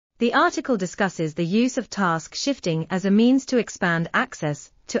The article discusses the use of task shifting as a means to expand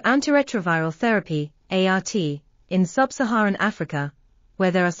access to antiretroviral therapy, ART, in sub-Saharan Africa,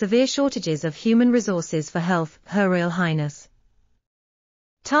 where there are severe shortages of human resources for health, Her Royal Highness.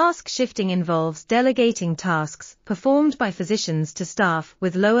 Task shifting involves delegating tasks performed by physicians to staff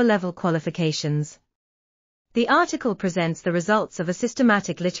with lower-level qualifications. The article presents the results of a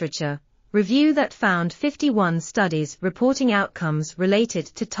systematic literature review that found 51 studies reporting outcomes related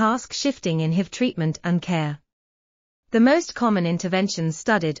to task shifting in HIV treatment and care. The most common intervention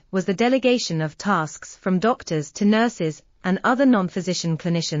studied was the delegation of tasks from doctors to nurses and other non-physician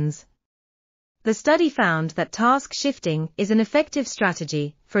clinicians. The study found that task shifting is an effective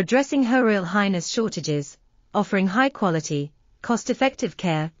strategy for addressing Her Royal Highness shortages, offering high-quality, cost-effective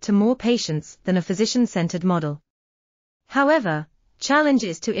care to more patients than a physician-centered model. However,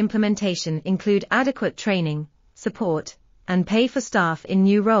 challenges to implementation include adequate training, support, and pay for staff in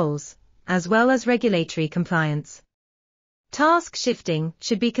new roles, as well as regulatory compliance. Task shifting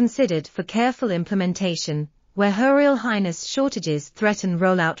should be considered for careful implementation, where Her Royal Highness shortages threaten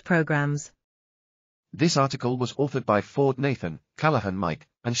rollout programs. This article was authored by Ford Nathan, Callaghan Mike,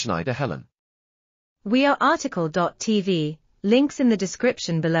 and Schneider Helen. We are RTCLTV, links in the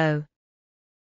description below.